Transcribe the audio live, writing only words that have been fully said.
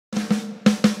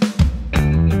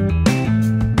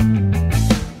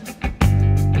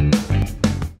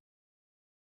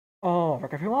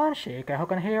everyone, Shake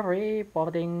Hokan here,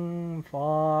 reporting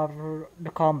for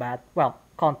the combat. Well,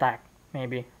 contact,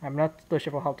 maybe. I'm not too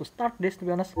sure how to start this, to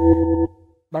be honest.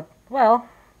 But, well,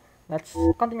 let's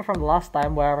continue from the last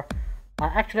time where I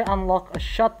actually unlocked a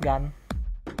shotgun.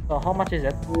 So, how much is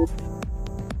it?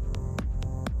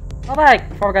 Alright,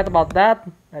 forget about that.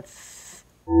 That's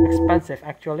expensive,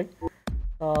 actually.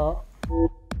 So,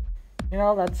 you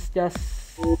know, let's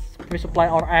just resupply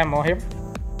our ammo here.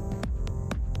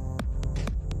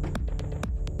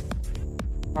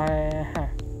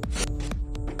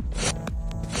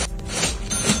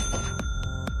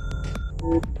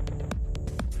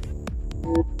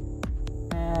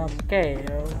 Okay,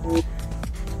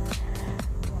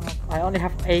 I only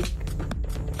have 8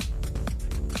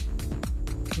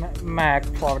 mag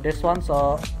for this one,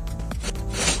 so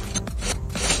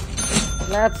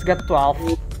let's get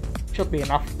 12. Should be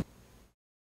enough.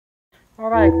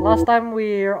 Alright, last time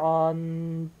we're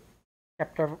on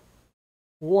chapter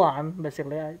 1,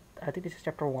 basically. I think this is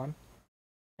chapter 1.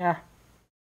 Yeah,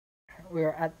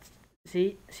 we're at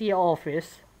CEO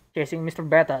office chasing Mr.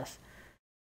 Betas.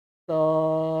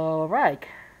 So, right,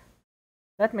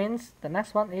 that means the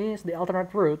next one is the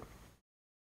alternate route.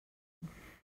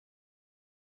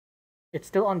 It's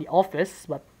still on the office,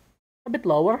 but a bit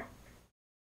lower.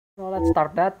 So let's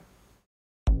start that.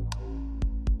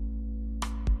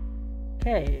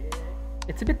 Okay,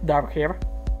 it's a bit dark here.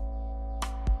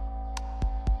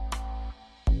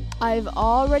 I've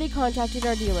already contacted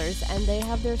our dealers, and they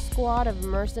have their squad of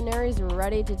mercenaries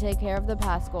ready to take care of the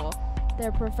Pascal.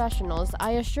 They're professionals,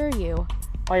 I assure you.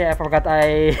 Oh yeah, I forgot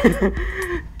I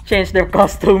changed their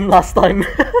costume last time.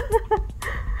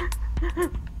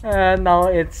 Now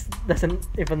it doesn't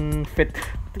even fit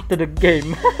to the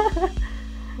game.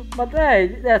 But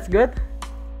hey, that's good.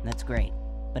 That's great,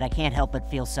 but I can't help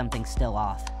but feel something still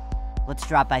off. Let's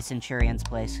drop by Centurion's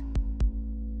place.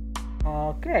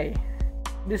 Okay.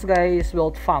 This guy is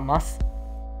world famous.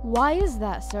 Why is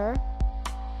that, sir?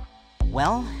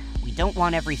 Well, we don't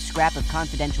want every scrap of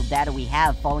confidential data we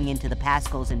have falling into the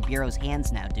Pascal's and Bureau's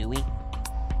hands now, do we?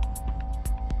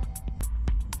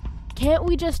 Can't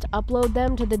we just upload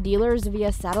them to the dealers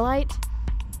via satellite?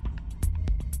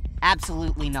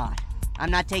 Absolutely not.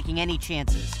 I'm not taking any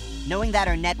chances. Knowing that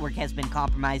our network has been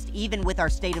compromised, even with our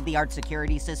state-of-the-art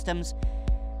security systems,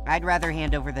 I'd rather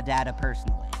hand over the data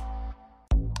personally.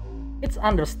 It's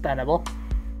understandable.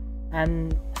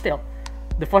 And still,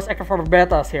 the voice actor for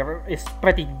Betas here is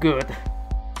pretty good.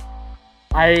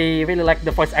 I really like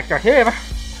the voice actor here,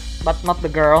 but not the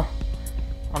girl,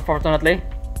 unfortunately.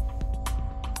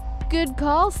 Good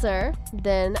call, sir.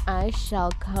 Then I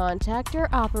shall contact your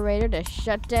operator to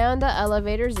shut down the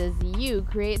elevators as you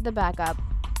create the backup.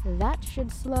 That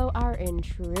should slow our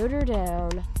intruder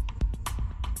down.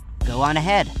 Go on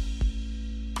ahead.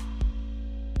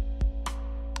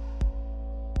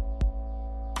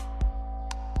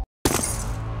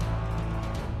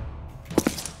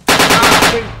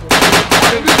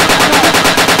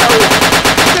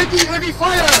 Taking heavy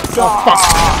fire! Oh, fuck.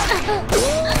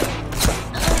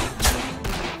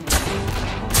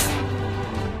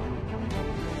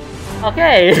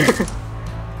 Okay.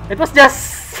 It was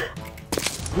just...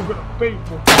 You're gonna pay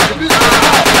for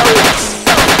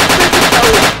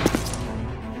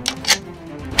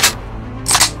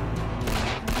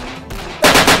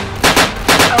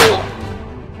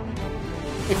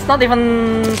It's not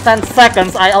even 10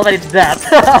 seconds, I already did that.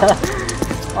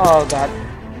 Oh god.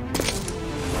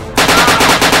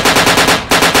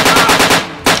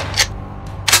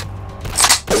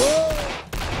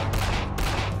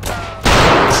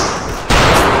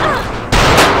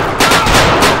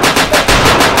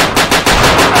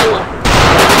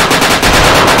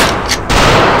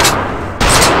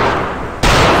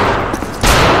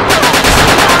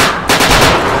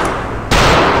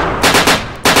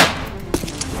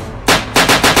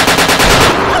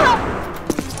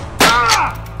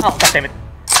 Oh, god damn it.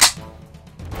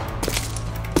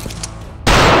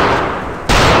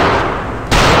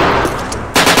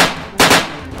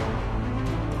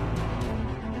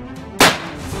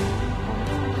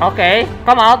 Okay,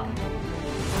 come out.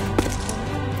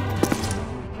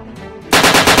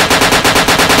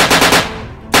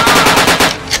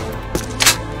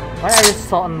 Why are you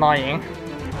so annoying?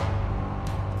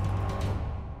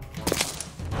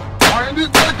 I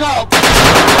need backup!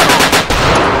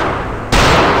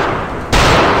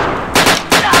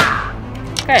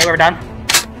 Okay, we're done.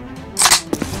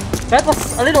 That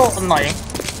was a little annoying.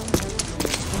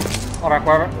 Alright,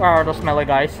 where are those melee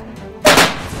guys?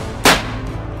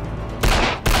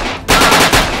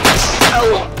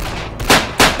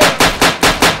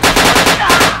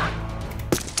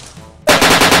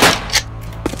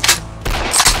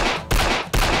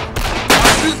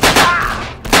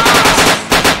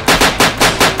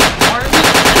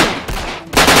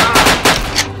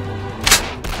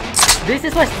 This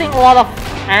is wasting a lot of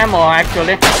ammo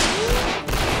actually.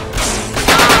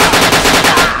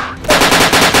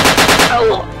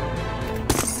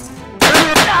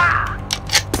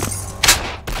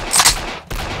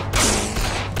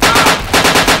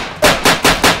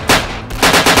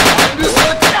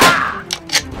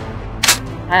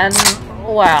 And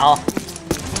well,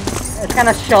 it kind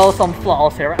of shows some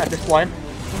flaws here at this point.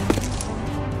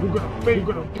 You're gonna pay.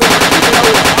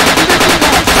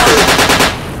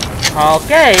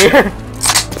 Okay.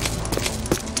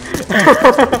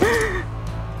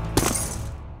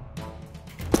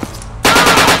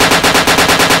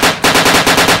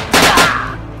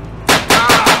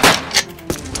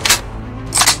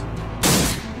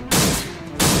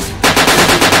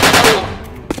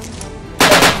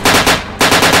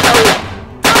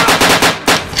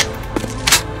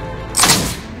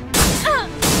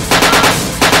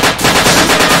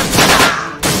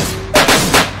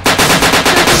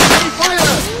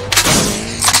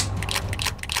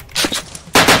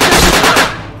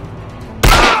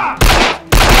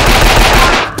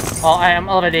 Oh, I am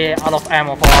already out of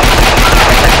ammo for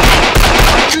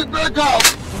Get back up.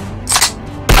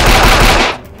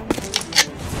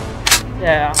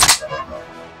 yeah.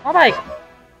 Alright.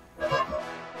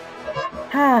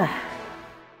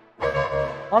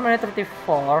 1 minute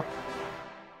 34.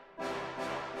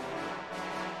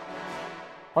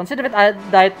 Consider it I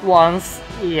died once.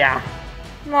 Yeah.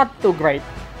 Not too great.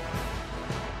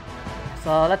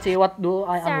 So let's see, what do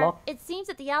I Sir, unlock? it seems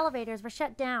that the elevators were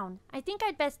shut down. I think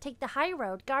I'd best take the high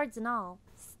road, guards and all.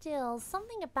 Still,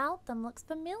 something about them looks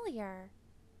familiar.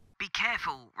 Be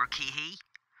careful, Rakihi.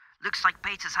 Looks like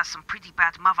Betas has some pretty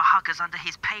bad mother huggers under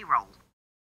his payroll.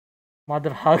 Mother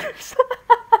huggers.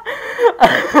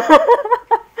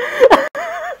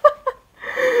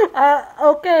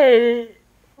 Okay.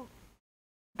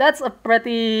 That's a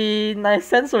pretty nice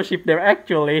censorship there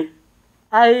actually.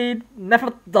 I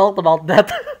never thought about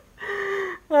that.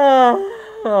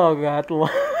 Oh god.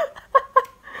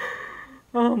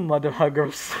 Oh, mother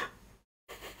huggers.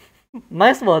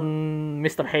 Nice one,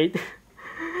 Mr. Hate.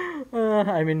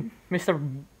 I mean, Mr.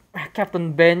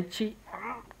 Captain Benchy.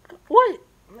 Why?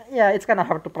 Yeah, it's kind of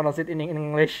hard to pronounce it in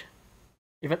English,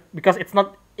 even because it's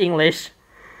not English.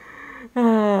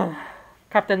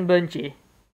 Captain Benchy.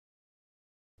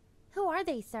 Who are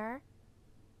they, sir?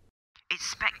 It's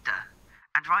Spectre,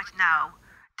 and right now,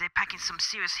 they're packing some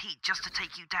serious heat just to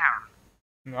take you down.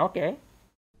 Okay.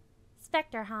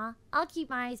 Spectre, huh? I'll keep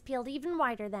my eyes peeled even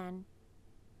wider then.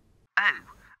 Oh,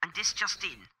 and this just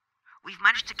in. We've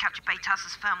managed to capture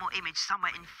Betas' thermal image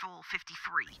somewhere in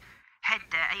 453. Head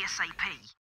there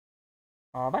ASAP.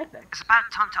 Alright then. It's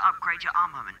about time to upgrade your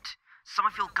armament. Some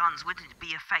of your guns wouldn't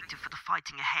be effective for the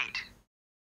fighting ahead.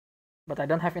 But I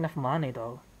don't have enough money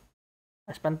though.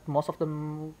 I spent most of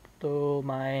them to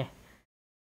my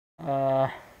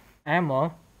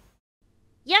ammo.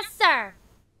 Yes, sir!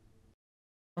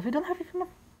 But we don't have enough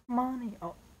money.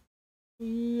 Oh,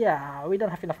 yeah, we don't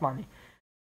have enough money.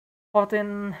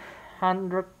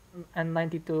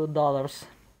 $1,492.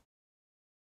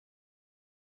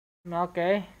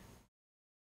 Okay.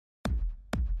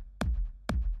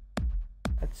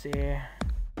 Let's see.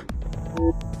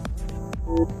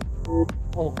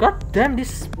 Oh god damn,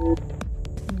 this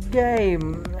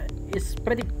game is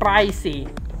pretty pricey.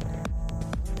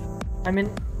 I mean,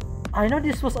 I know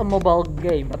this was a mobile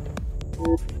game, but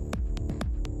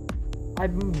I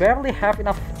barely have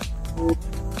enough.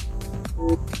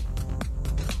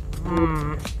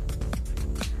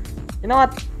 You know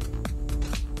what?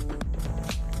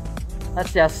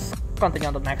 Let's just continue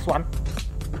on the next one.